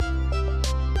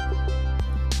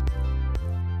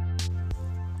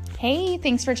Hey,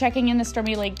 thanks for checking in the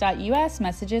stormylake.us.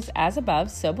 Messages as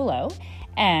above, so below.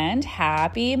 And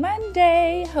happy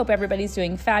Monday. Hope everybody's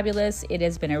doing fabulous. It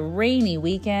has been a rainy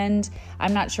weekend.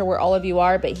 I'm not sure where all of you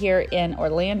are, but here in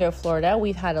Orlando, Florida,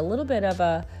 we've had a little bit of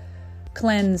a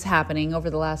cleanse happening over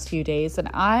the last few days, and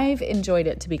I've enjoyed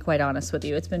it, to be quite honest with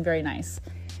you. It's been very nice.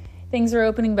 Things are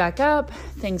opening back up.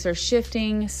 Things are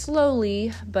shifting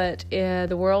slowly, but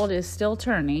the world is still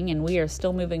turning, and we are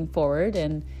still moving forward.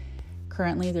 And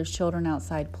currently, there's children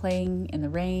outside playing in the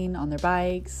rain on their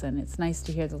bikes, and it's nice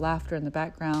to hear the laughter in the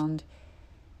background.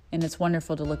 And it's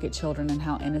wonderful to look at children and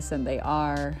how innocent they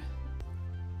are.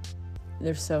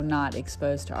 They're so not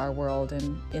exposed to our world,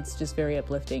 and it's just very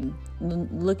uplifting.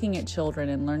 Looking at children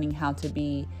and learning how to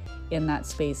be in that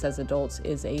space as adults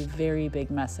is a very big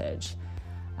message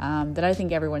that I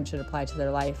think everyone should apply to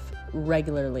their life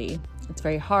regularly. It's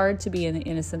very hard to be in an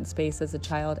innocent space as a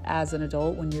child, as an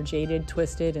adult, when you're jaded,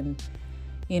 twisted, and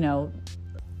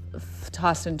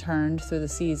tossed and turned through the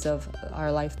seas of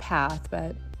our life path.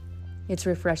 But it's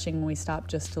refreshing when we stop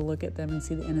just to look at them and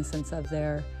see the innocence of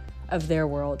their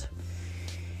world.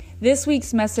 This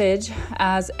week's message,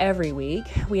 as every week,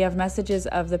 we have messages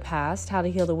of the past, how to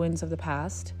heal the wounds of the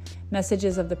past,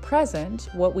 messages of the present,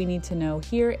 what we need to know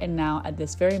here and now at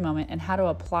this very moment, and how to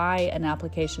apply an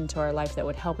application to our life that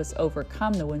would help us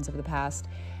overcome the wounds of the past.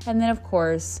 And then, of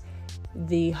course,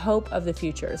 the hope of the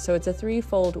future. So it's a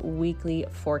threefold weekly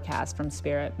forecast from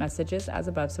Spirit. Messages as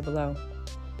above, so below.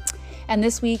 And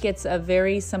this week, it's a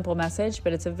very simple message,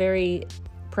 but it's a very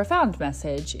profound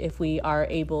message if we are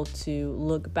able to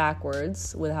look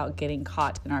backwards without getting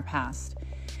caught in our past.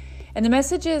 And the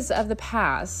messages of the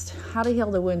past, how to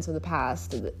heal the wounds of the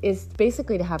past, is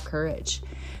basically to have courage.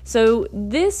 So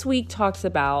this week talks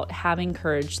about having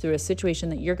courage through a situation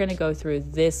that you're going to go through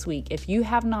this week. If you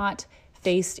have not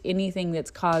faced anything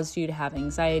that's caused you to have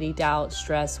anxiety, doubt,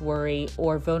 stress, worry,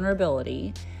 or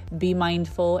vulnerability, be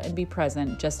mindful and be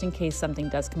present just in case something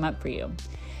does come up for you.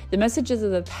 The messages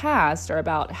of the past are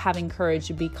about having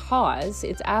courage because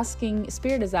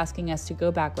Spirit is asking us to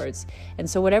go backwards. And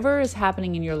so whatever is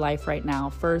happening in your life right now,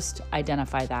 first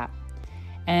identify that.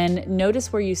 And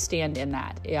notice where you stand in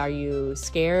that. Are you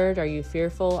scared? Are you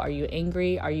fearful? Are you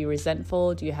angry? Are you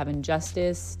resentful? Do you have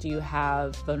injustice? Do you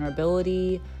have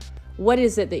vulnerability? What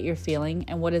is it that you're feeling,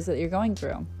 and what is it you're going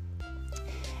through?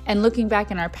 And looking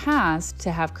back in our past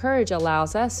to have courage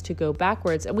allows us to go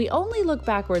backwards. And we only look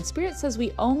backwards. Spirit says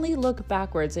we only look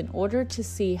backwards in order to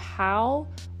see how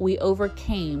we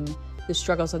overcame the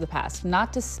struggles of the past,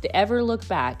 not to ever look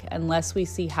back unless we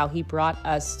see how He brought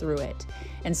us through it.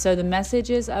 And so the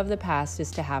messages of the past is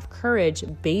to have courage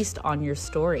based on your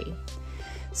story.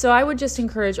 So I would just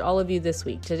encourage all of you this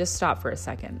week to just stop for a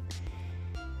second.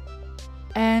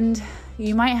 And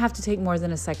you might have to take more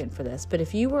than a second for this, but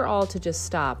if you were all to just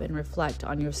stop and reflect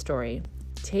on your story,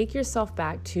 take yourself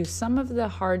back to some of the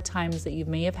hard times that you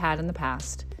may have had in the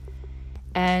past.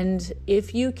 And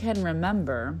if you can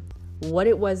remember what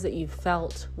it was that you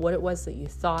felt, what it was that you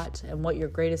thought, and what your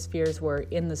greatest fears were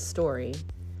in the story,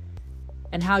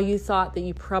 and how you thought that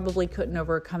you probably couldn't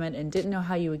overcome it and didn't know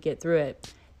how you would get through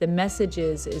it, the message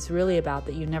is really about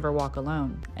that you never walk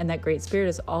alone, and that Great Spirit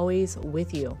is always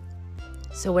with you.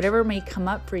 So whatever may come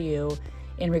up for you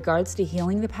in regards to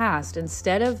healing the past,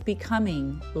 instead of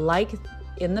becoming like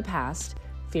in the past,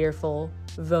 fearful,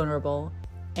 vulnerable,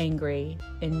 angry,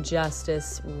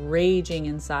 injustice, raging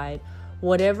inside,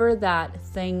 whatever that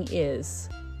thing is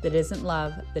that isn't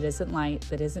love, that isn't light,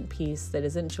 that isn't peace, that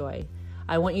isn't joy,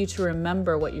 I want you to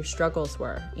remember what your struggles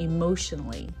were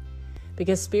emotionally.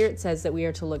 Because Spirit says that we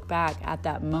are to look back at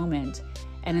that moment,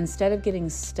 and instead of getting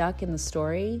stuck in the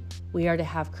story, we are to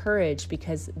have courage,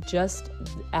 because just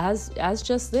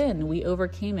then we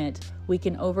overcame it, we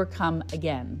can overcome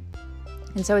again.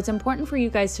 And so it's important for you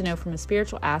guys to know from a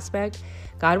spiritual aspect,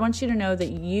 God wants you to know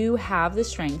that you have the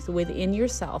strength within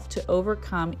yourself to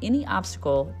overcome any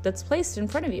obstacle that's placed in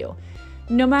front of you,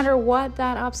 no matter what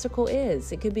that obstacle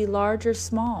is. It could be large or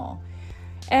small.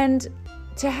 And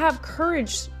to have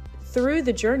courage through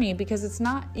the journey, because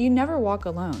you never walk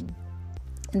alone.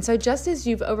 And so just as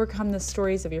you've overcome the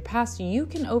stories of your past, you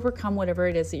can overcome whatever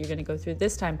it is that you're going to go through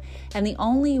this time. And the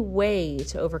only way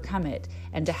to overcome it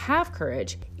and to have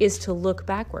courage is to look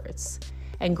backwards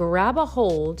and grab a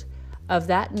hold of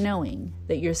that knowing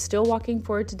that you're still walking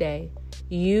forward today.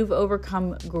 You've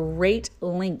overcome great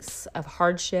lengths of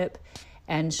hardship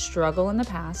and struggle in the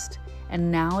past. And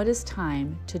now it is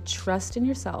time to trust in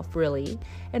yourself, really,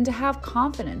 and to have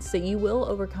confidence that you will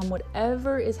overcome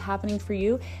whatever is happening for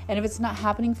you. And if it's not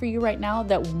happening for you right now,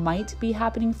 that might be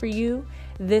happening for you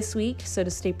this week. So to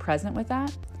stay present with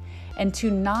that and to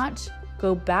not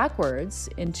go backwards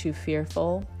into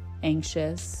fearful,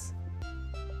 anxious,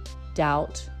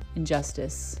 doubt,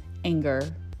 injustice, anger,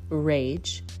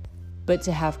 rage, but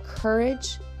to have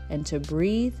courage and to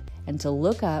breathe and to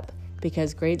look up,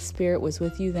 because Great Spirit was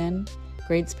with you then,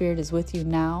 Great Spirit is with you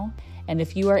now. And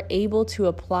if you are able to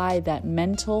apply that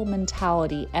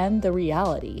mentality and the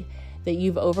reality that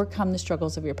you've overcome the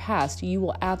struggles of your past, you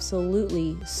will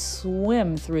absolutely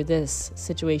swim through this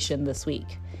situation this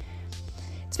week.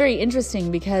 It's very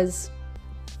interesting because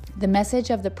the message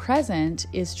of the present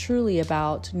is truly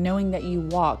about knowing that you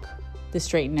walk the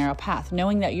straight and narrow path,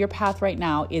 knowing that your path right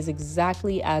now is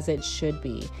exactly as it should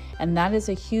be. And that is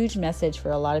a huge message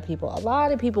for a lot of people. A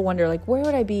lot of people wonder, like, where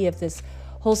would I be if this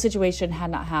whole situation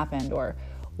had not happened? Or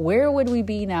where would we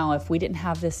be now if we didn't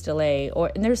have this delay?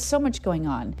 And there's so much going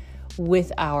on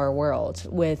with our world,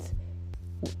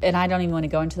 and I don't even want to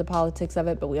go into the politics of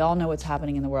it, but we all know what's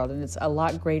happening in the world, and it's a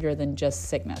lot greater than just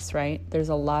sickness, right?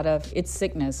 It's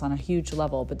sickness on a huge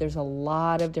level, but there's a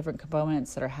lot of different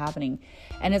components that are happening,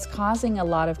 and it's causing a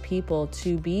lot of people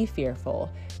to be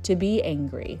fearful, to be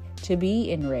angry, to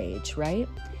be enraged, right?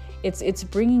 It's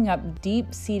bringing up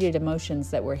deep-seated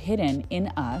emotions that were hidden in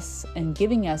us and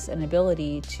giving us an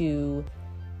ability to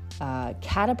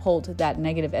catapult that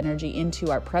negative energy into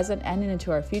our present and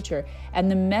into our future. And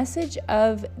the message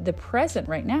of the present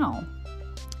right now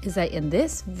is that in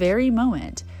this very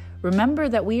moment, remember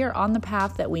that we are on the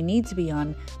path that we need to be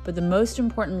on, but the most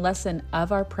important lesson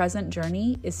of our present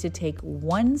journey is to take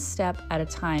one step at a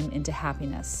time into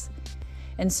happiness.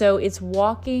 And so it's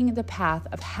walking the path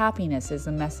of happiness is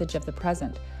the message of the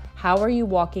present. How are you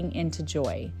walking into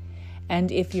joy?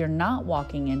 And if you're not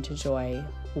walking into joy,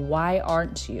 why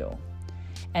aren't you?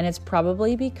 And it's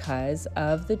probably because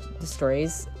of the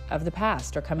stories of the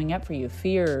past are coming up for you,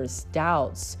 fears,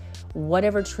 doubts,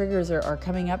 whatever triggers are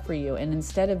coming up for you. And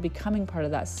instead of becoming part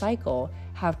of that cycle,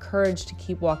 have courage to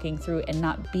keep walking through and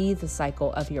not be the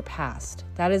cycle of your past.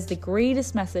 That is the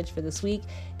greatest message for this week.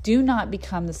 Do not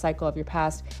become the cycle of your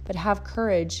past, but have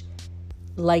courage,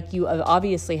 like you have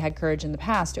obviously had courage in the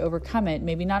past, to overcome it,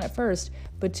 maybe not at first,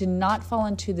 but to not fall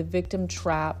into the victim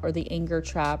trap or the anger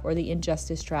trap or the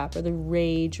injustice trap or the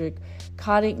rage or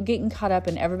getting caught up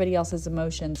in everybody else's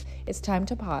emotions. It's time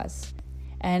to pause,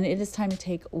 and it is time to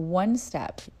take one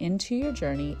step into your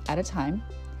journey at a time.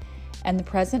 And the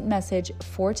present message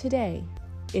for today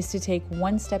is to take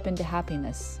one step into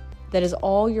happiness. That is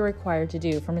all you're required to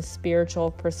do from a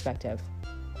spiritual perspective.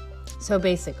 So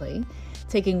basically,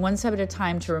 taking one step at a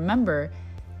time to remember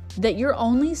that your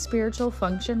only spiritual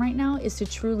function right now is to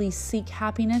truly seek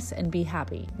happiness and be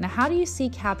happy. Now, how do you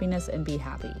seek happiness and be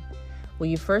happy? Well,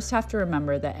 you first have to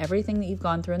remember that everything that you've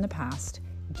gone through in the past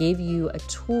gave you a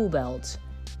tool belt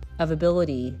of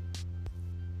ability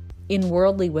in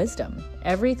worldly wisdom.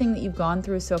 Everything that you've gone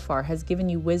through so far has given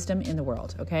you wisdom in the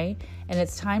world, okay? And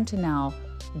it's time to now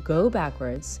go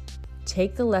backwards,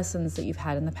 take the lessons that you've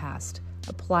had in the past,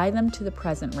 apply them to the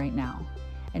present right now,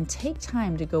 and take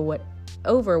time to go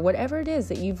over whatever it is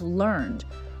that you've learned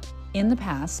in the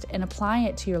past and apply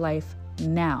it to your life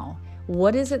now.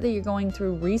 What is it that you're going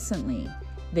through recently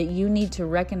that you need to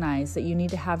recognize that you need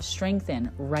to have strength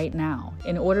in right now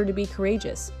in order to be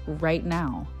courageous right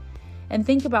now? And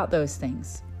think about those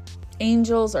things.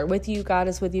 Angels are with you, God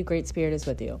is with you, Great Spirit is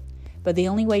with you. But the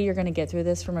only way you're going to get through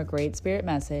this from a Great Spirit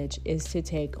message is to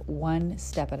take one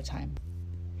step at a time.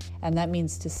 And that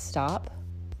means to stop,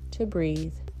 to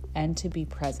breathe, and to be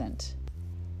present.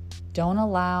 Don't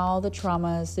allow the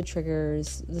traumas, the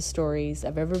triggers, the stories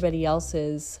of everybody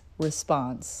else's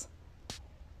response,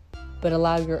 but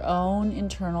allow your own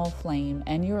internal flame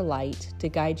and your light to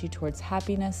guide you towards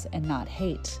happiness and not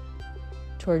hate,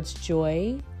 towards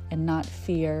joy and not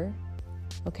fear,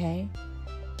 okay?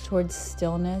 Towards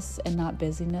stillness and not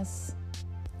busyness.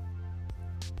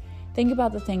 Think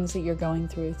about the things that you're going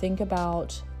through. Think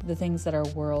about the things that our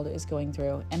world is going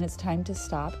through, and it's time to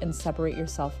stop and separate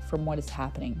yourself from what is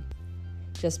happening.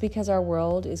 Just because our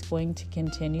world is going to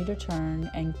continue to turn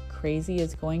and crazy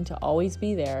is going to always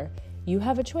be there, you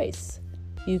have a choice.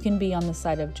 You can be on the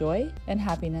side of joy and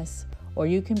happiness, or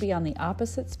you can be on the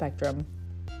opposite spectrum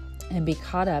and be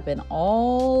caught up in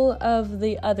all of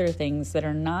the other things that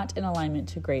are not in alignment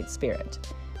to Great Spirit.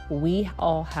 We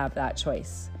all have that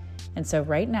choice. And so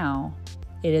right now,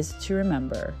 it is to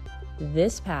remember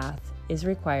this path is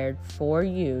required for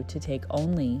you to take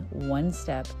only one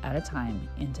step at a time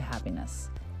into happiness.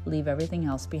 Leave everything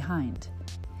else behind.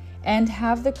 And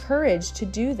have the courage to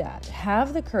do that.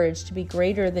 Have the courage to be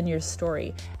greater than your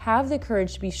story. Have the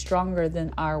courage to be stronger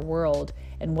than our world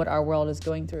and what our world is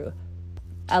going through.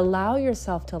 Allow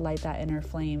yourself to light that inner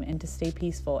flame and to stay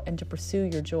peaceful and to pursue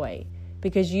your joy.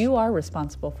 because you are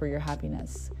responsible for your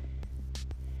happiness.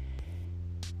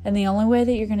 And the only way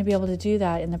that you're going to be able to do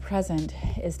that in the present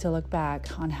is to look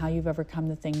back on how you've overcome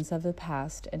the things of the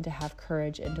past and to have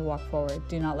courage and to walk forward.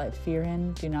 Do not let fear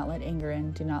in. Do not let anger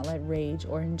in. Do not let rage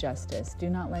or injustice. Do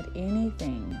not let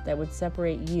anything that would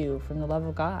separate you from the love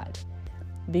of God.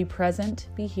 Be present,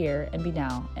 be here, and be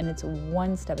now. And it's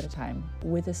one step at a time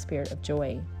with a spirit of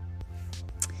joy.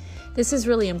 This is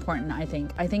really important, I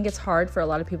think. I think it's hard for a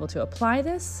lot of people to apply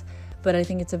this, but I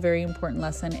think it's a very important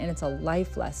lesson, and it's a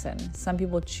life lesson. Some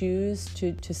people choose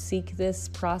to seek this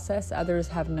process. Others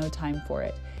have no time for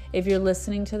it. If you're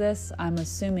listening to this, I'm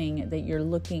assuming that you're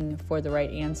looking for the right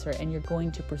answer, and you're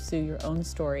going to pursue your own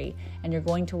story, and you're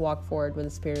going to walk forward with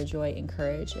a spirit of joy and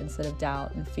courage instead of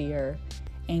doubt and fear,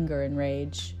 anger and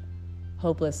rage,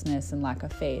 hopelessness and lack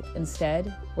of faith.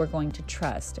 Instead, we're going to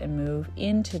trust and move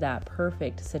into that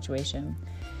perfect situation.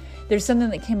 There's something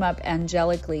that came up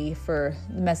angelically for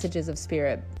messages of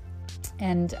spirit,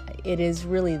 and it is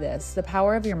really this. The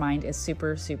power of your mind is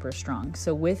super, super strong.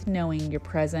 So with knowing your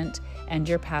present and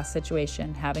your past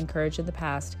situation, having courage in the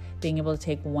past, being able to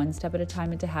take one step at a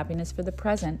time into happiness for the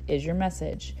present is your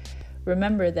message.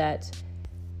 Remember that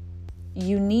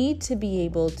you need to be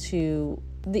able to,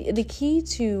 the key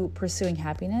to pursuing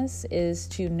happiness is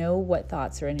to know what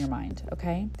thoughts are in your mind,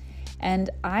 okay?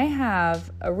 And I have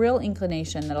a real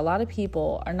inclination that a lot of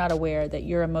people are not aware that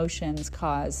your emotions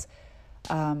cause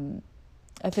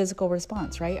a physical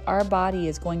response, right? Our body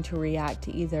is going to react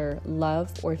to either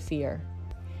love or fear.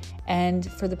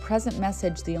 And for the present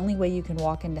message, the only way you can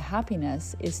walk into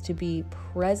happiness is to be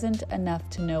present enough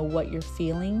to know what you're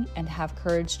feeling and have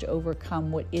courage to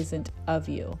overcome what isn't of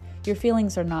you. Your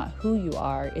feelings are not who you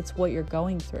are, it's what you're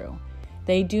going through.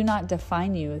 They do not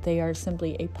define you, they are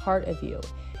simply a part of you.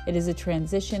 It is a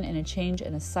transition and a change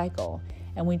and a cycle,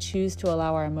 and we choose to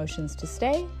allow our emotions to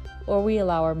stay or we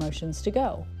allow our emotions to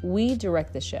go. We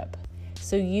direct the ship.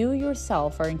 So you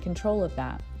yourself are in control of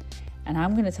that. And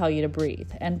I'm going to tell you to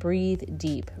breathe and breathe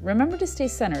deep. Remember to stay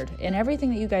centered in everything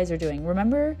that you guys are doing.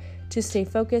 Remember to stay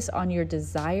focused on your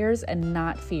desires and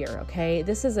not fear, okay?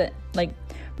 This is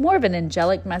more of an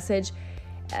angelic message.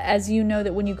 As you know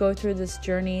that when you go through this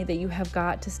journey that you have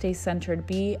got to stay centered,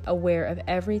 be aware of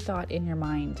every thought in your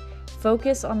mind.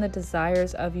 Focus on the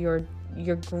desires of your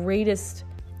greatest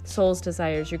soul's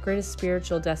desires, your greatest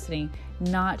spiritual destiny,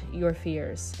 not your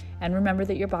fears. And remember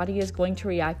that your body is going to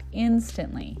react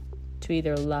instantly to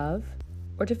either love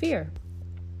or to fear,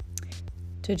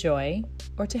 to joy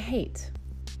or to hate.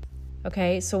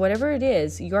 Okay, so whatever it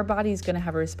is, your body is going to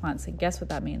have a response. And guess what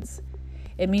that means?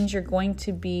 It means it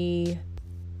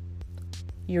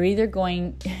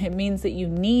means that you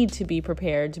need to be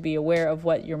prepared to be aware of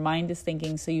what your mind is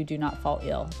thinking so you do not fall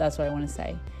ill. That's what I want to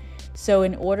say. So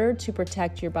in order to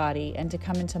protect your body and to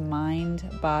come into mind,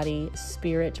 body,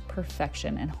 spirit,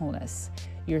 perfection, and wholeness,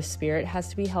 your spirit has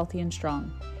to be healthy and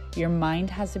strong. Your mind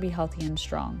has to be healthy and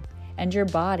strong. And your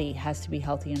body has to be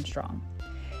healthy and strong.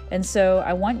 And so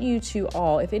I want you to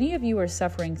all, if any of you are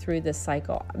suffering through this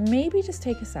cycle, maybe just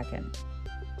take a second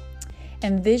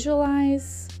and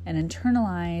visualize and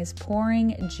internalize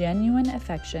pouring genuine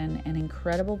affection and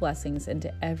incredible blessings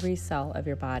into every cell of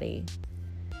your body.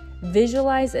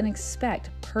 Visualize and expect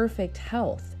perfect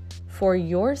health for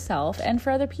yourself and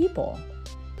for other people.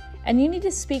 And you need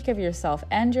to speak of yourself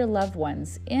and your loved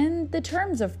ones in the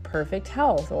terms of perfect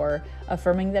health, or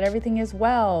affirming that everything is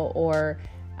well, or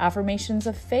affirmations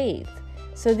of faith.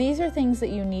 So these are things that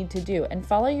you need to do, and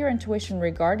follow your intuition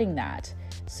regarding that.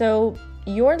 So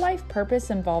your life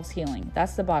purpose involves healing.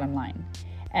 That's the bottom line.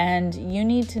 And you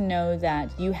need to know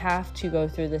that you have to go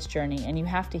through this journey and you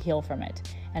have to heal from it.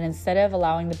 And instead of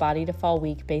allowing the body to fall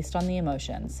weak based on the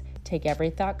emotions, take every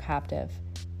thought captive.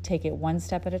 Take it one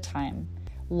step at a time.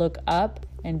 Look up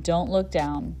and don't look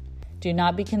down. Do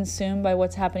not be consumed by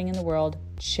what's happening in the world.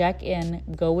 Check in,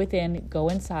 go within, go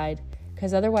inside,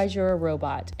 because otherwise you're a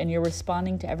robot and you're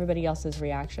responding to everybody else's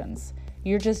reactions.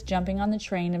 You're just jumping on the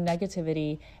train of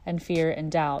negativity and fear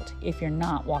and doubt if you're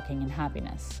not walking in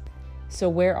happiness. So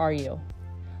where are you?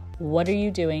 What are you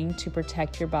doing to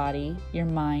protect your body, your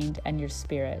mind, and your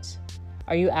spirit?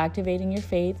 Are you activating your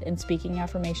faith and speaking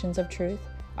affirmations of truth?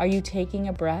 Are you taking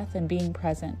a breath and being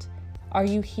present? Are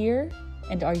you here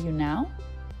and are you now?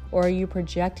 Or are you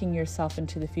projecting yourself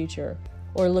into the future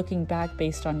or looking back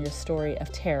based on your story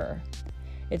of terror?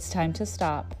 It's time to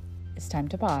stop. It's time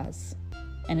to pause.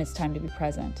 And it's time to be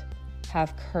present.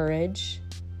 Have courage.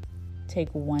 Take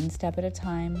one step at a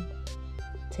time.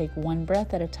 Take one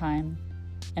breath at a time.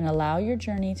 And allow your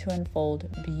journey to unfold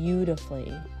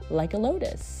beautifully, like a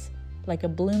lotus, like a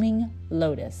blooming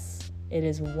lotus. It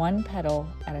is one petal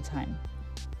at a time.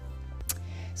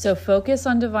 So focus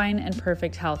on divine and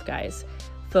perfect health, guys.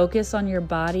 Focus on your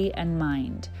body and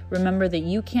mind. Remember that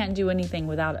you can't do anything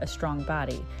without a strong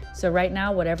body. So right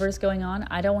now, whatever is going on,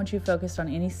 I don't want you focused on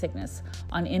any sickness,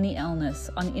 on any illness,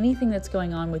 on anything that's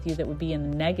going on with you that would be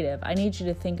in the negative. I need you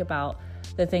to think about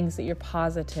the things that you're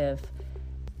positive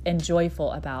and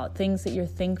joyful about, things that you're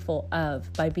thankful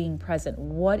of by being present.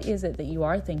 What is it that you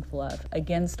are thankful of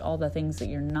against all the things that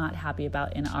you're not happy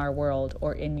about in our world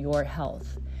or in your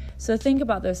health? So think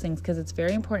about those things because it's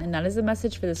very important. And that is the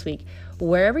message for this week.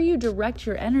 Wherever you direct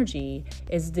your energy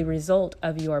is the result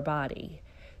of your body.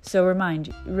 So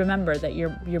remember that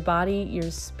your body, your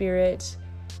spirit,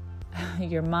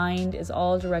 your mind is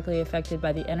all directly affected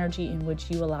by the energy in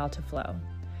which you allow to flow.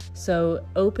 So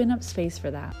open up space for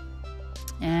that.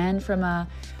 And from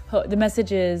the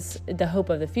message is the hope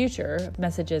of the future.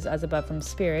 Messages as above from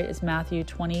Spirit is Matthew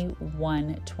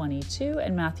 21:22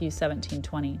 and Matthew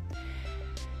 17:20.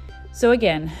 So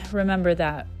again, remember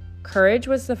that courage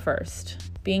was the first.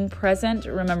 Being present,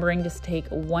 remembering to take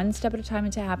one step at a time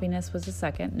into happiness was the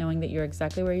second, knowing that you're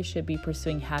exactly where you should be,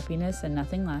 pursuing happiness and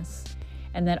nothing less.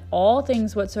 And that all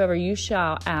things whatsoever you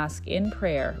shall ask in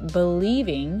prayer,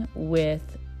 believing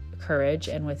with courage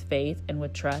and with faith and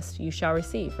with trust, you shall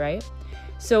receive, right?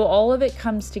 So all of it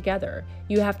comes together.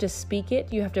 You have to speak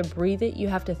it, you have to breathe it, you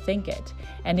have to think it.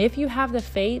 And if you have the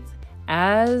faith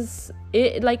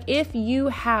if you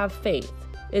have faith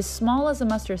as small as a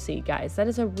mustard seed, guys, that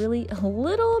is a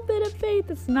little bit of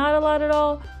faith. It's not a lot at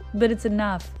all, but it's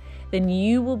enough. Then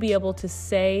you will be able to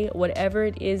say whatever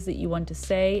it is that you want to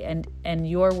say, and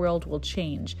your world will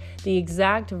change. The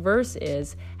exact verse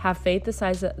is, have faith the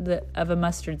size of a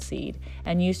mustard seed,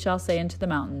 and you shall say unto the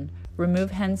mountain,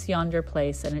 remove hence yonder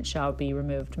place, and it shall be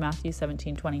removed. Matthew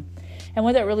 17:20. And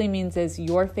what that really means is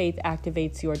your faith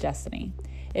activates your destiny.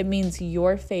 It means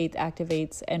your faith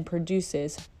activates and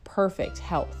produces perfect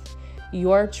health.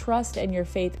 Your trust and your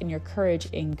faith and your courage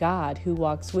in God, who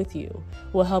walks with you,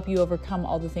 will help you overcome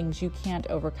all the things you can't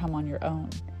overcome on your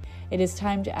own. It is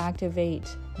time to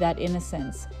activate that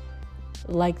innocence,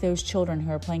 like those children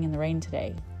who are playing in the rain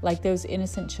today, like those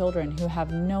innocent children who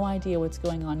have no idea what's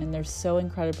going on and they're so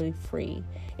incredibly free.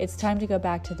 It's time to go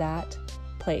back to that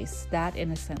place, that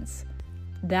innocence,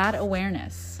 that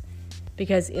awareness.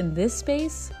 Because in this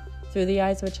space, through the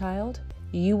eyes of a child,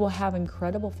 you will have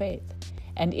incredible faith.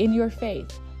 And in your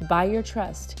faith, by your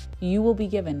trust, you will be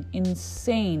given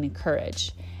insane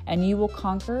courage. And you will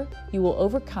conquer, you will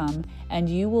overcome, and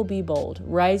you will be bold,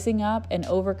 rising up and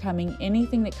overcoming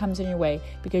anything that comes in your way,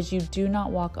 because you do not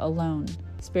walk alone.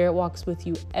 Spirit walks with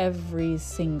you every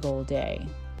single day.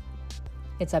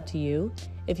 It's up to you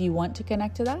if you want to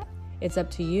connect to that. It's up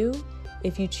to you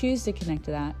if you choose to connect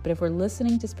to that. But if we're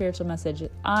listening to spiritual message,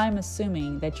 I'm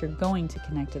assuming that you're going to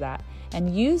connect to that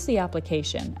and use the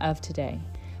application of today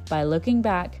by looking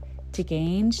back to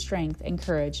gain strength and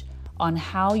courage on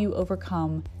how you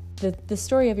overcome the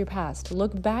story of your past.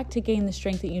 Look back to gain the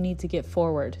strength that you need to get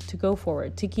forward, to go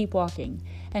forward, to keep walking.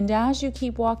 And as you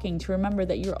keep walking, to remember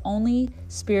that your only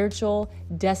spiritual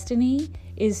destiny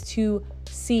is to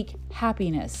seek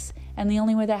happiness. And the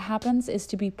only way that happens is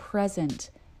to be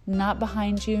present. Not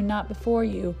behind you, not before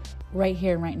you, right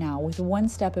here and right now, with one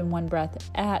step and one breath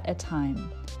at a time.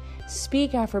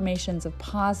 Speak affirmations of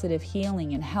positive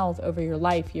healing and health over your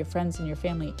life, your friends, and your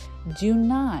family. Do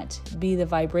not be the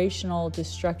vibrational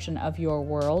destruction of your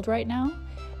world right now,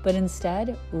 but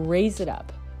instead raise it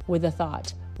up with a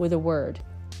thought, with a word,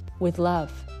 with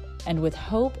love, and with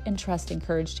hope and trust and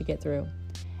courage to get through.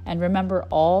 And remember,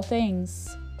 all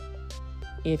things,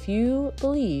 if you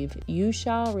believe, you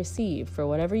shall receive. For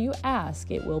whatever you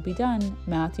ask, it will be done.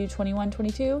 Matthew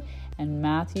 21:22 and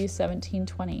Matthew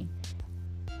 17:20.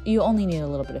 You only need a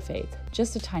little bit of faith,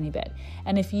 just a tiny bit.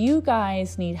 And if you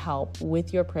guys need help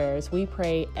with your prayers, we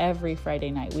pray every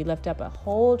Friday night. We lift up a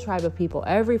whole tribe of people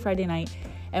every Friday night.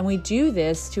 And we do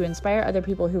this to inspire other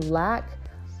people who lack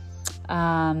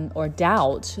or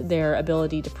doubt their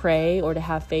ability to pray or to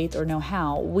have faith or know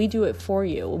how. We do it for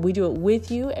you. We do it with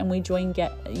you, and we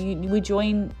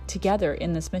join together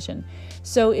in this mission.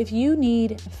 So if you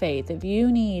need faith, if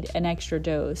you need an extra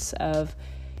dose of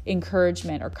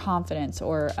encouragement or confidence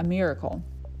or a miracle,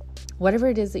 whatever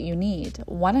it is that you need,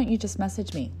 why don't you just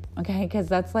message me? Okay, because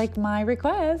that's like my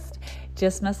request.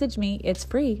 Just message me. It's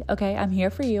free. Okay, I'm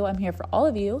here for you. I'm here for all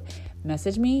of you.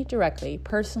 Message me directly,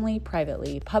 personally,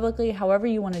 privately, publicly, however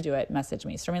you want to do it. Message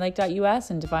me. StormyLake.us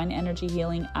and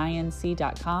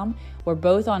DivineEnergyHealingInc.com. We're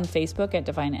both on Facebook at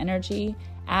Divine Energy,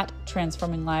 at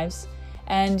Transforming Lives.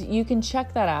 And you can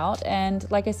check that out. And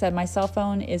like I said, my cell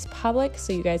phone is public,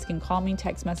 so you guys can call me,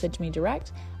 text message me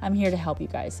direct. I'm here to help you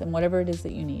guys and whatever it is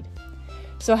that you need.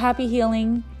 So happy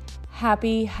healing.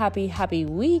 Happy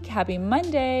week. Happy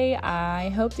Monday. I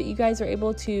hope that you guys are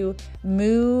able to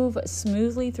move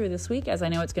smoothly through this week, as I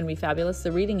know it's going to be fabulous.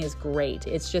 The reading is great.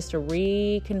 It's just a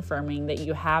reconfirming that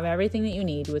you have everything that you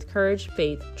need with courage,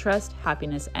 faith, trust,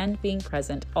 happiness, and being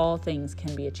present. All things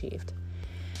can be achieved.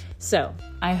 So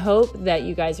I hope that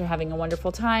you guys are having a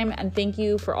wonderful time, and thank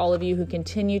you for all of you who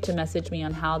continue to message me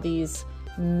on how these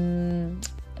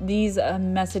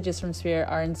messages from Spirit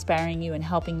are inspiring you and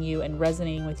helping you and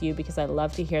resonating with you, because I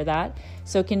love to hear that.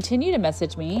 So continue to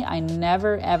message me. I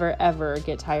never, ever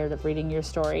get tired of reading your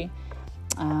story.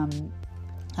 I'm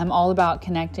all about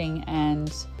connecting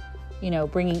and,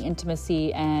 bringing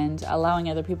intimacy and allowing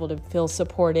other people to feel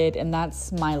supported. And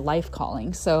that's my life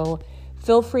calling. So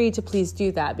feel free to please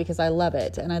do that, because I love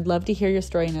it. And I'd love to hear your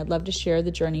story, and I'd love to share the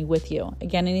journey with you.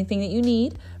 Again, anything that you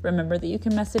need, remember that you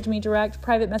can message me direct,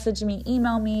 private message me,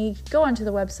 email me, go onto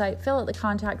the website, fill out the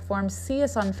contact form, see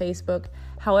us on Facebook.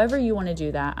 However you want to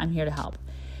do that, I'm here to help.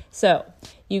 So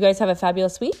you guys have a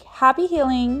fabulous week. Happy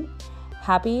healing.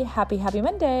 Happy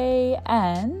Monday.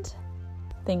 And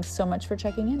thanks so much for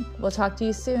checking in. We'll talk to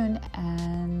you soon.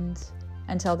 And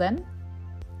until then,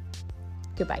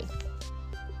 goodbye.